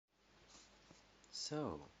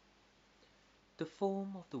So, the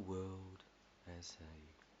form of the world as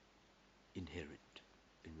a inherent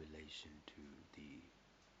in relation to the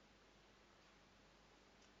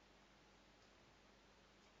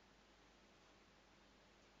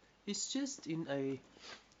it's just in a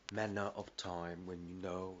manner of time when you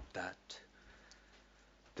know that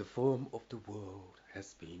the form of the world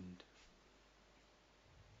has been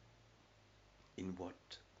in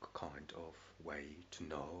what kind of way to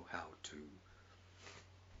know how to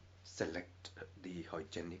select the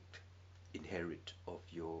hygienic inherit of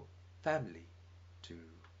your family to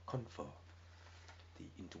confer the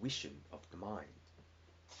intuition of the mind,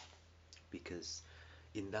 because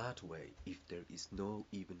in that way, if there is no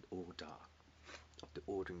even order of the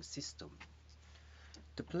ordering system,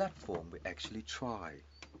 the platform will actually try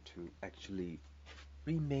to actually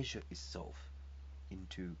remeasure itself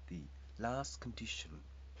into the last condition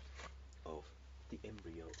of the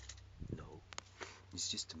embryo. No, it's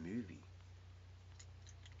just a movie.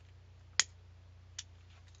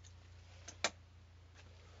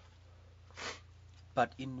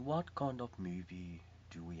 But in what kind of movie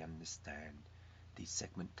do we understand the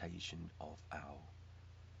segmentation of our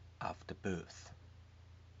afterbirth?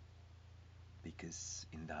 Because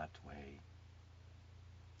in that way,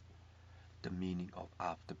 the meaning of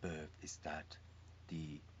afterbirth is that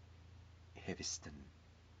the Heviston,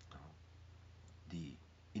 no, the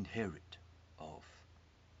inherit of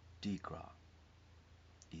Digra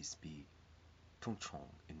is be Tungchong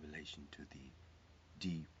in relation to the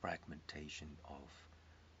defragmentation of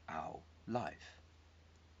our life.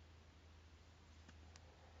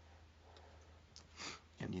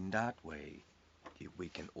 And in that way, if we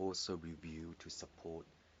can also review to support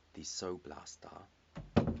the Soul Blaster,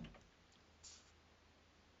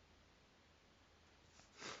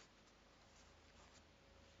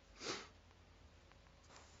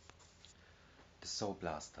 the Soul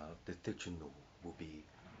Blaster, the fictional, will be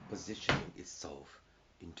positioning itself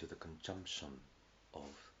into the consumption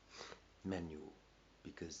of manual,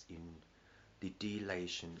 because in the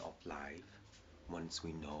dilation of life, once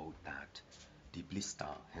we know that the blister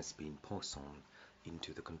has been passed on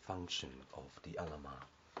into the confunction of the alama,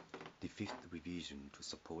 the fifth revision to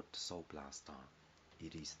support the Soul Blaster,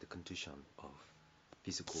 it is the condition of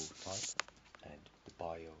physical type and the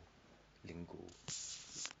biolingual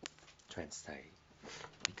translate.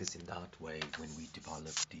 Because in that way, when we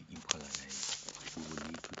develop the impalale, we will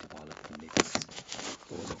need to develop the next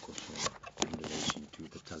order in relation to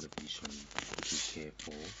the television which we care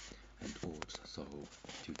for, and also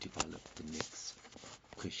to develop the next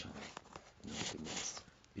question, the next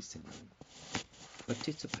listening.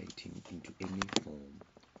 Participating into any form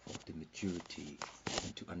of the maturity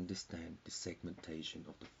and to understand the segmentation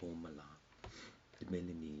of the formula, the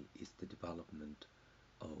melanie is the development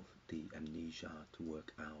of the amnesia to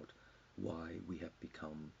work out why we have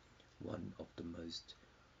become one of the most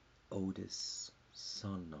oldest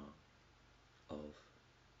sana of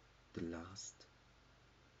the last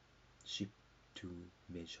ship to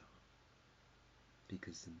measure,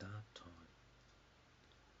 because in that time,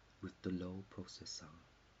 with the low processor,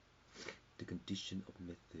 the condition of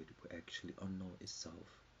method will actually unknow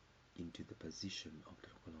itself into the position of the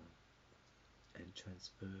colon and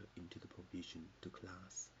transfer into the provision to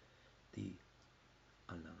class the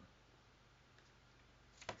Allah.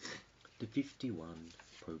 The 51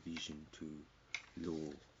 provision to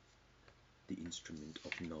law, the instrument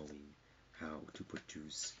of knowing how to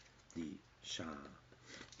produce the Shah,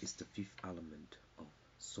 is the fifth element of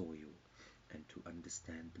soil, and to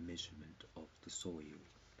understand the measurement of the soil.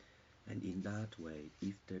 And in that way,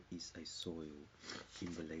 if there is a soil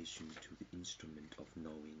in relation to the instrument of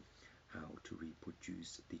knowing how to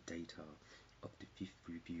reproduce the data of the fifth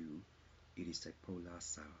review, it is a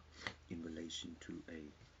prolasa in relation to a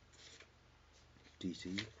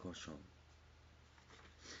DT caution.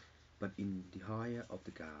 But in the higher of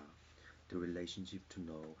the Ga, the relationship to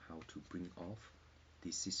know how to bring off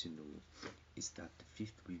the seasonal is that the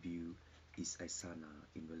fifth review is a sana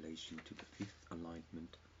in relation to the fifth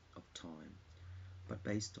alignment of time. But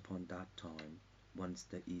based upon that time, once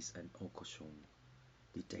there is an occasion,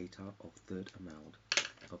 the data of third amount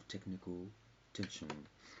of technical tension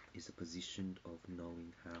is a position of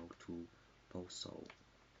knowing how to pursue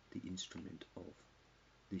the instrument of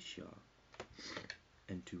the Shah.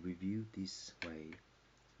 And to review this way,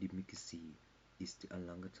 the Mikisi is the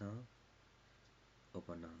Alangata of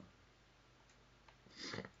Ana.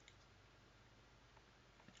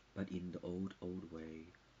 But in the old way,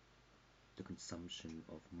 the consumption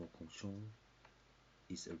of Mokongshong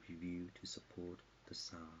is a review to support the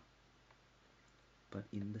Sa. But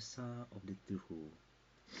in the Sa of the Tiru,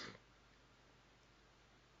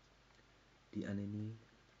 the anemone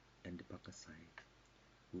and the bacasite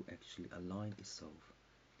will actually align itself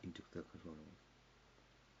into the coronal,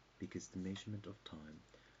 because the measurement of time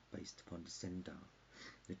based upon the sender,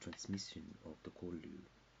 the transmission of the Kolu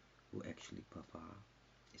will actually prefer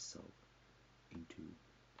itself into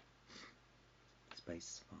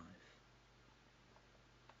space 5.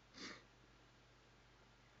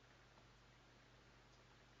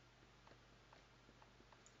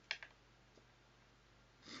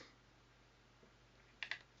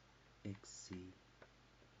 XC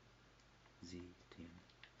Z10.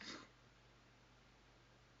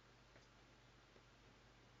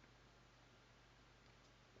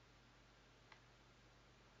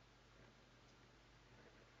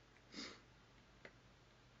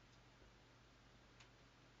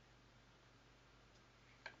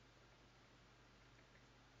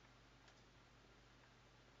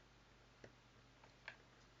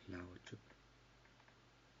 Flower trip.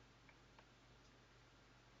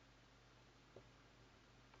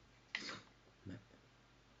 Map.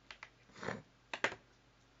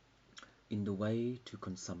 In the way to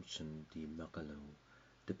consumption, the Magalo,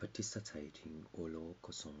 the participating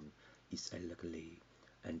Olo-Koson is illegally,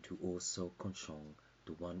 and to also consume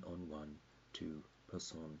the one-on-one to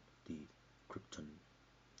person the krypton.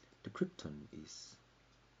 The krypton is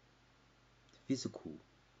physical,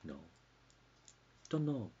 no. Don't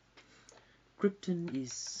know. Krypton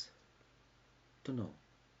is, don't know.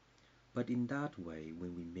 But in that way,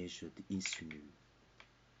 when we measure the insulin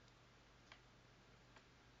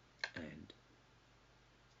and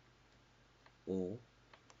O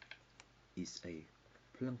is a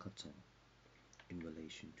plankton in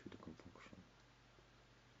relation to the confunction.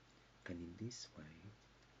 And in this way,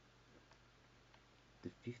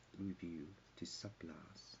 the fifth review to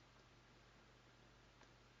subclass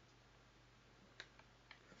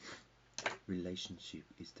relationship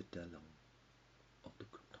is the Delon of the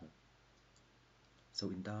krypton. So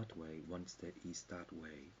in that way, once there is that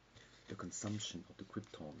way, the consumption of the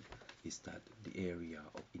krypton is that the area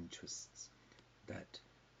of interests that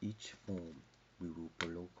each form we will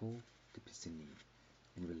local the Piscini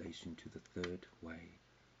in relation to the third way,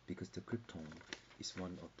 because the krypton is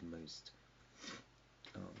one of the most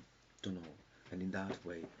don't know, and in that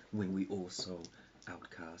way, when we also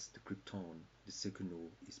outcast the krypton, the second law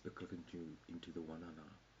is becoming into the one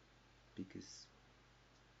another, because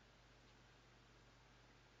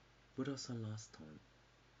what was our last time?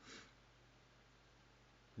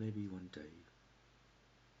 Maybe one day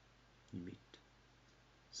you meet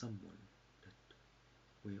someone that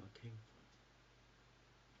where I came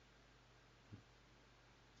from,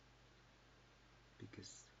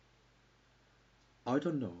 because I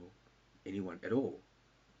don't know anyone at all,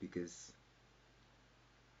 because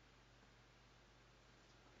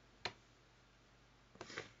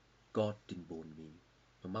God didn't born me,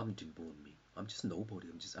 my mom didn't born me, I'm just nobody,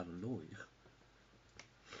 I'm just Illinois.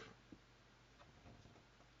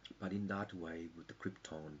 But in that way, with the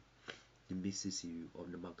krypton, the misses you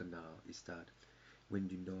of the Magana is that when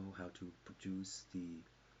you know how to produce the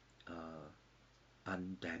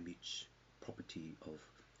undamaged property of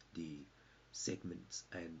the segments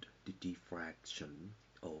and the diffraction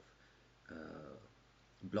of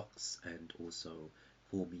blocks, and also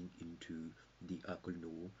forming into the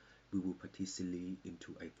organole, we will participate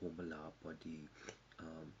into a formula by the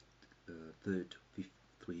third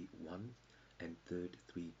 531 and third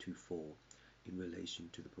 324 in relation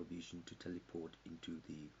to the provision to teleport into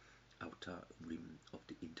the outer rim of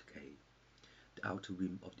the intercade. The outer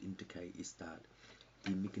rim of the intercade is that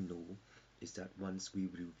the mechanism is that once we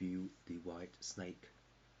review the white snake,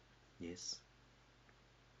 yes,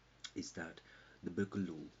 is that the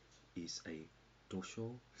Berkeley is a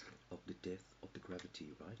dorsal of the depth of the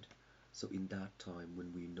gravity, right? So in that time,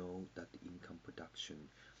 when we know that the income production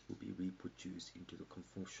will be reproduced into the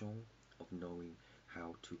confusion of knowing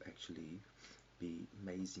how to actually be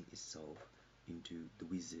mazing itself into the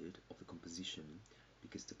wizard of the composition,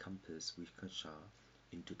 because the compass we can share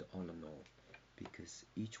into the all, because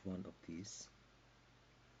each one of these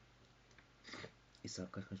is a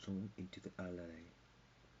connection into the ally,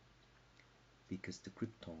 because the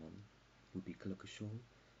krypton will be collocation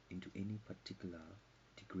into any particular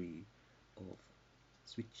degree of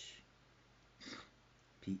switch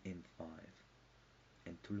PM5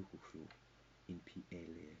 and Tuluhushu in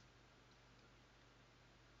PLA.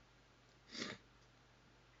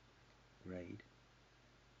 Grade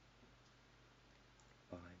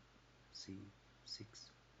 5C628.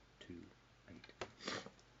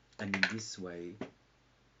 And in this way,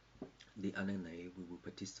 the RNA we will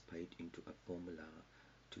participate into a formula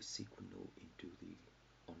to sequenal into the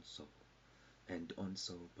onsol. And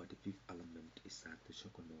also, but the fifth element is that the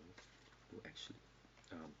Shokono will actually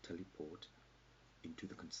teleport into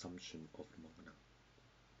the consumption of the Mangana.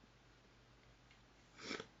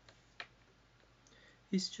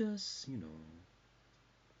 It's just,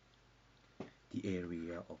 the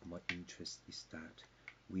area of my interest is that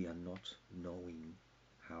we are not knowing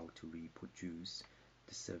how to reproduce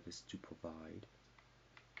the service to provide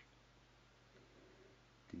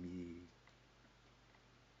the me,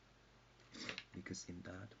 because in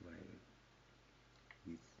that way,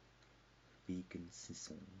 with vegan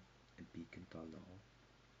season and vegan dollar,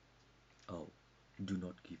 oh, do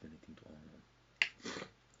not give anything to honor.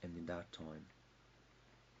 And in that time,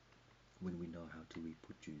 when we know how to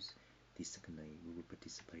reproduce the second name, we will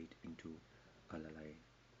participate into Alalay,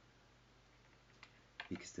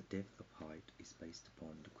 because the depth of height is based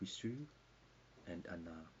upon the Quishu and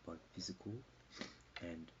Ana by physical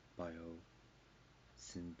and bio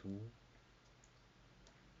simple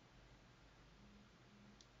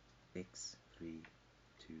x3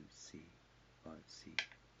 2c 5c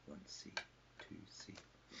 1c 2c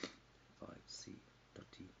 5c dot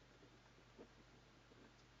t.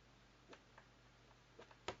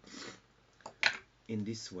 In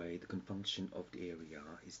this way, the confunction of the area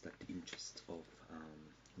is that the interest of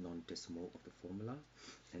non-decimal of the formula,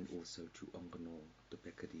 and also to Ongono, the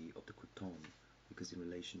Beccadi of the crypton, because in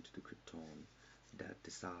relation to the crypton, that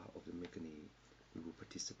the Sa of the Mechani, we will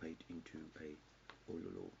participate into a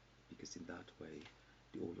Ololo, because in that way,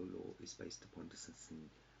 the Ololo is based upon the sensing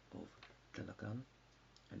of Talakan,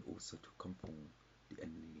 and also to confirm the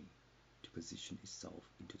enemy to position itself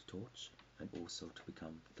into the torch, and also to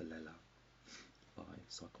become the Lela by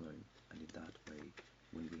cyclone, and in that way,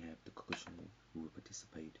 when we have the Kokoshino, we will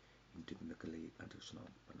participate into the Mekale International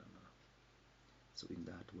Banana. So in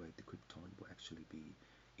that way, the krypton will actually be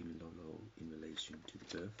in Lolo in relation to the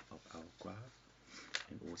birth of our graph,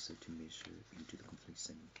 and also to measure into the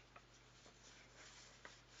confliction.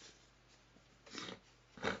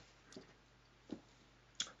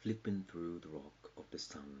 Flipping through the rock of the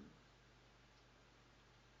sun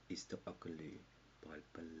is the ugly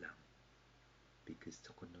Balbalam, because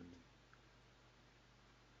Tokononi,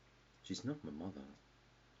 she's not my mother,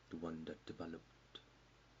 the one that developed,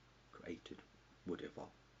 created, whatever,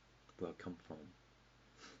 where I come from.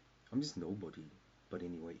 I'm just nobody. But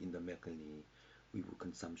anyway, in the Mekani, we will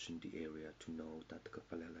consumption the area to know that the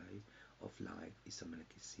Kapalale of life is a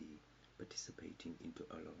Melekisi participating into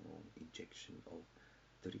a long injection of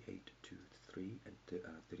 3823 and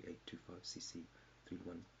 3825 cc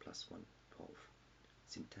 31 plus 1 12.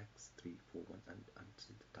 Syntax 341 and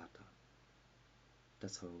the data.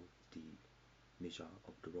 That's how the measure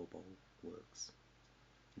of the robo works.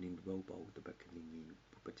 And in the robo, the Bakalini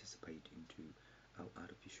will participate into our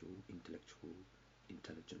artificial intellectual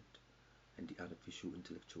intelligent, and the artificial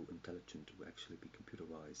intellectual intelligent will actually be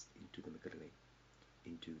computerized into the Megalene,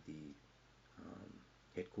 into the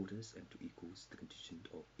headquarters, and to equals the condition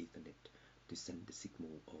of Ethernet to send the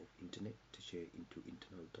signal of internet to share into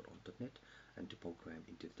internal.on.net, and to program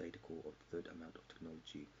into the data core of the third amount of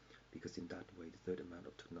technology, because in that way the third amount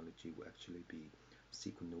of technology will actually be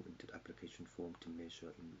signal into the application form to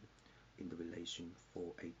measure in the relation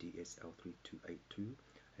for ADSL3282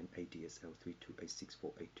 and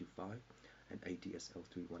ADSL32864825 and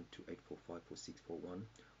ADSL3128454641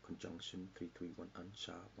 conjunction 331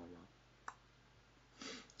 Ansha Mara.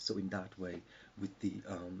 So in that way, with the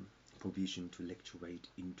provision to lecturate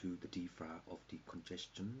into the DFRA of the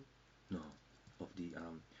congestion, of the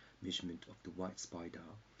measurement of the white spider,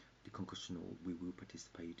 the concussional, we will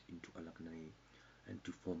participate into Alagnay and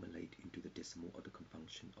to formulate into the decimal or the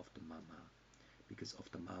confunction of the Mama, because of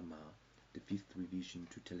the Mama, the fifth revision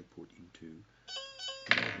to teleport into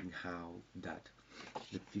knowing how that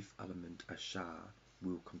the fifth element Asha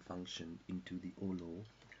will confunction into the Olo,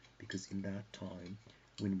 because in that time,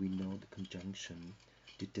 when we know the conjunction,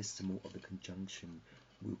 the decimal of the conjunction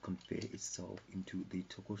will convey itself into the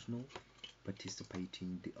Tokoshno,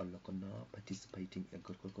 participating the Alakona, participating in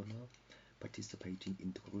Gokona, participating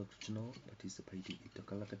in the Kolokshno, participating in the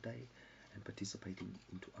Kalakadai, and participating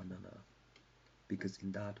into Anana. Because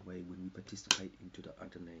in that way, when we participate into the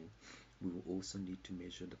Adane, we will also need to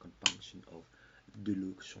measure the confunction of the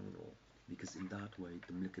Lukshono, because in that way,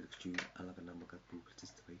 the Milikachu Alakanamaka will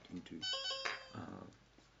participate into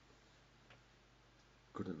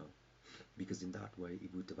Kodano. Because in that way,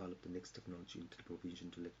 if we develop the next technology into the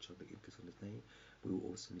provision to lecture the Inkasonate, we will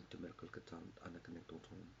also need to medical Katan and a connect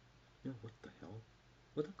home. You know, what the hell?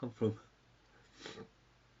 Where'd that come from?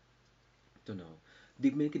 Don't know.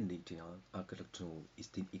 The Meganity architecture is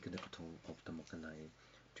the economical of the Makanai,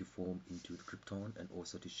 to form into the krypton and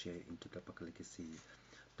also to share into the galaxy.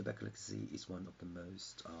 The galaxy is one of the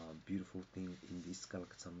most beautiful thing in this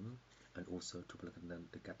galaxy, and also to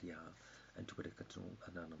the Gatia and to the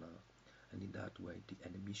Anana. And in that way, the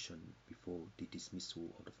animation before the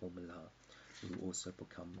dismissal of the formula will also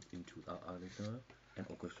become into our other and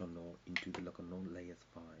occasional into the local layer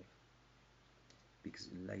 5, because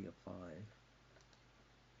in layer 5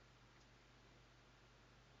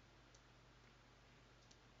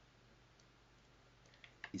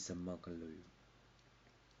 is a magaloo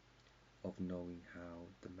of knowing how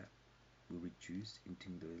the map will reduce into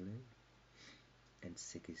dwelling and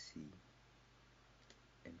secrecy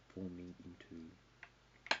and forming into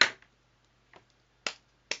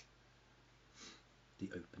the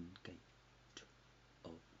open gate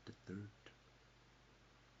of the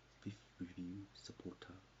fifth review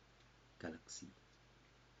supporter galaxy.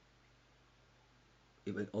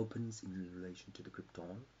 If it opens in relation to the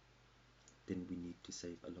krypton, then we need to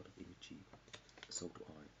save a lot of energy. So do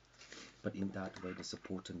I. But in that way, the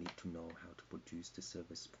supporter need to know how to produce the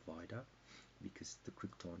service provider, because the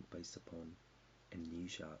krypton based upon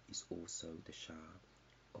amnesia is also the share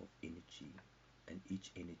of energy, and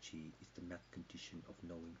each energy is the math condition of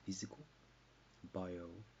knowing physical, bio,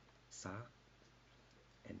 sa,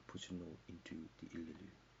 and personal into the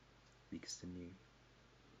illilu, because the new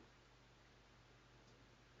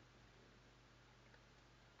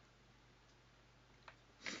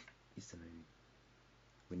is the name.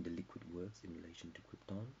 When the liquid works in relation to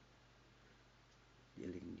krypton, the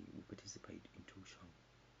illilu will participate into Shang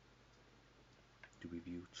to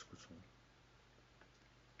review krypton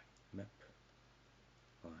map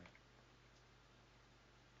by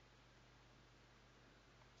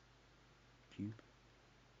cube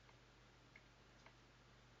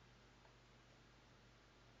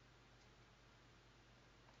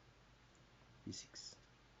physics.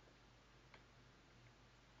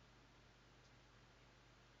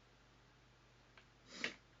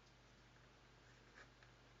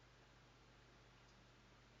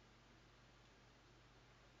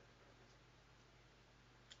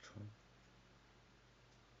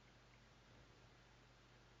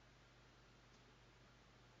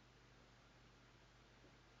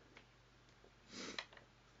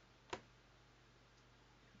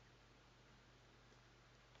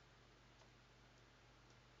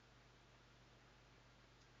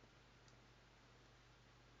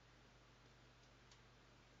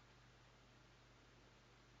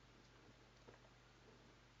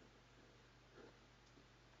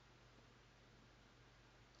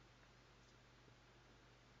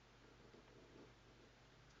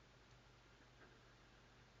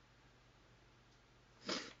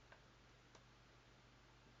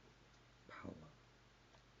 Power.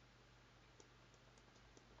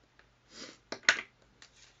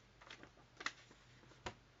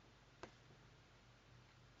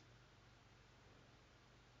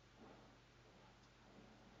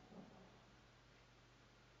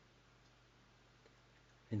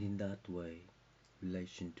 And in that way,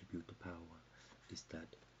 relation to build the power is that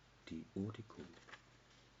the article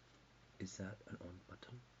is that an on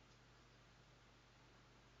button.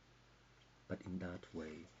 But in that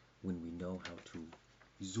way, when we know how to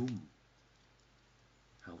zoom,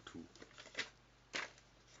 how to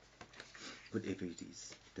whatever it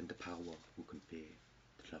is, then the power will convey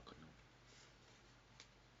the Lacanau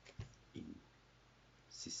in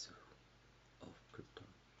Sisu of Krypton.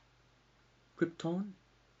 Krypton.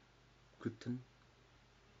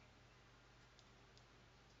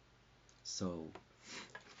 So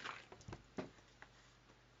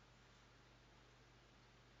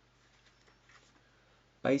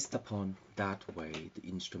based upon that way, the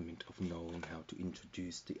instrument of knowing how to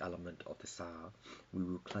introduce the element of the Sa, we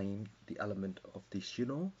will claim the element of the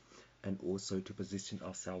Shino and also to position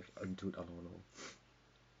ourselves into the Anono.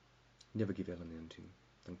 Never give element to.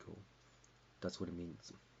 Thank you. That's what it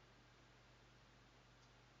means.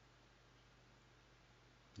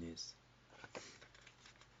 Yes.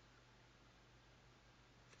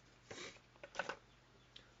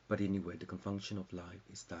 But anyway, the function of life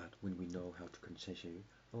is that when we know how to consider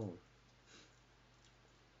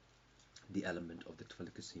the element of the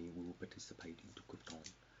delicacy, we will participate into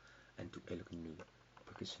Krypton and to elegantly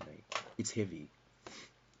participate. It's heavy,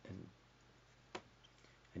 and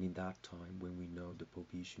in that time, when we know the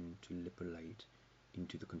provision to liberate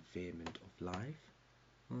into the conferment of life,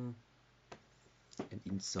 and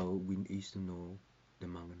in so we used to know the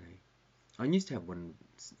manganese. I used to have one,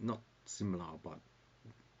 not similar, but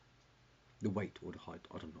the weight or the height,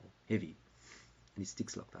 I don't know, heavy, and it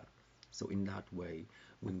sticks like that. So in that way,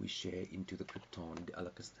 when we share into the krypton, the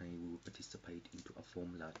alakastai will participate into a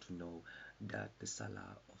formula to know that the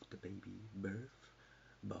sala of the baby birth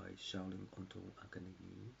by shouting onto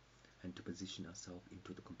Akanini and to position ourselves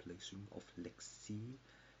into the completion of Lexi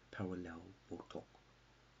parallel photo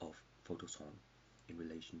of photoson in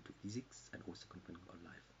relation to physics and also confirming our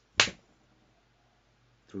life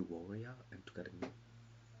through warrior and together.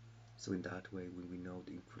 So in that way, when we know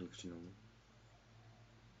the inclusional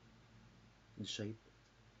the shape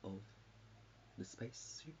of the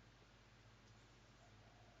spaceship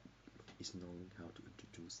is knowing how to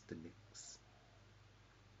introduce the next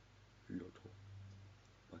lotto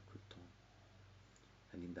by krypton,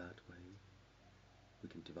 and in that way we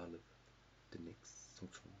can develop the next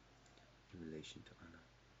social in relation to Anna,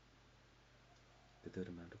 the third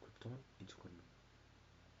amount of krypton into Kono.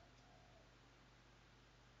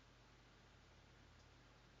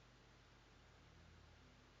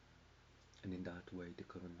 And in that way the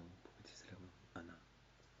Kono properties Anna.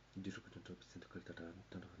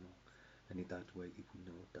 And in that way, if we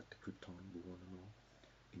know that the krypton we want to know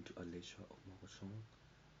into a leisure of Mogoshon,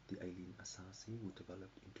 the alien assassin will develop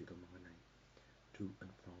into the Mangane to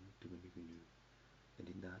and from the Winnie. And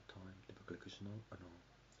in that time, the Bakalakashano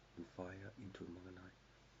will fire into the Mangane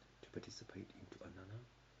to participate into Anana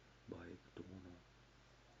by the Wono.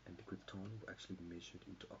 And the krypton will actually be measured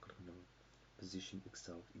into Akrano, position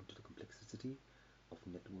itself into the complexity of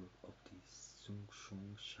network of the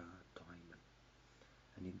Sungshung Sha diamond.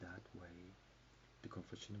 And in that way, the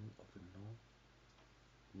confessional of the no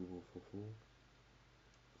will fulfill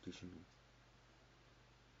additional.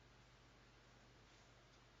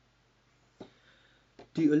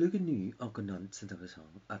 The Oluganu Alkanan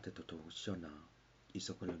Santagasang at the Toto Shona is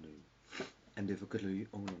a colony, and the vocabulary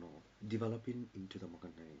Onono developing into the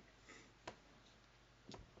Magane.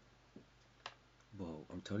 Wow,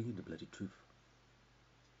 I'm telling you the bloody truth.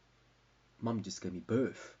 Mum just gave me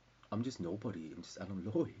birth. I'm just nobody. I'm just Alan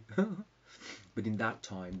Loy. But in that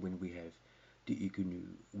time, when we have the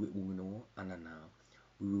Igunu, Uno, Anana,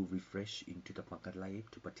 we will refresh into the Makalai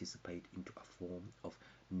to participate into a form of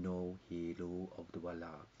no hero of the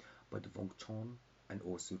Wala, but the Vongchon, and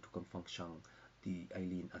also to confunction the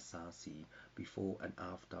alien assassin. Before and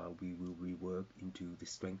after, we will rework into the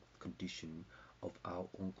strength condition of our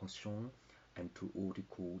own conscience and to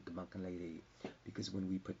article the Makalai, because when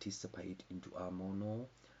we participate into our mono,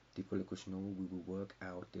 the Kolokosno, we will work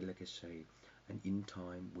out the legacy, and in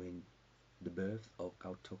time when the birth of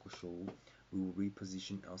our Tokosho, we will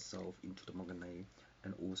reposition ourselves into the Magane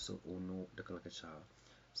and also honor the Kalakasha.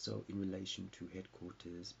 So in relation to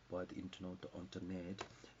headquarters by the internet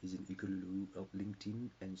is in Igulu of LinkedIn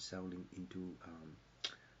and selling into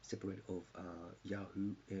separate of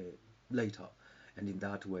Yahoo later, and in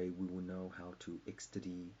that way we will know how to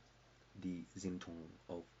study the Zinton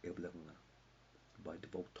of Eblanga by the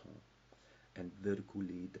Volton, and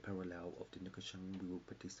vertically the parallel of the Nikashan we will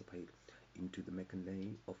participate into the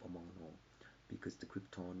mechanism of Amono, because the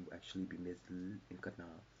krypton will actually be measured in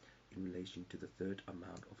Kana in relation to the third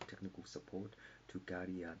amount of technical support to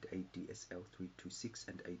Garia, the ADSL326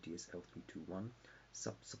 and ADSL321,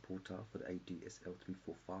 sub-supporter for the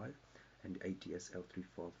ADSL345 and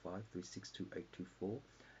ADSL345 36284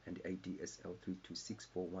 and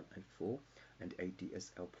ADSL3264184 and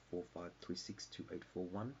ADSL45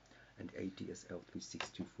 3628441 and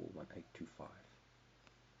ADSL3624185.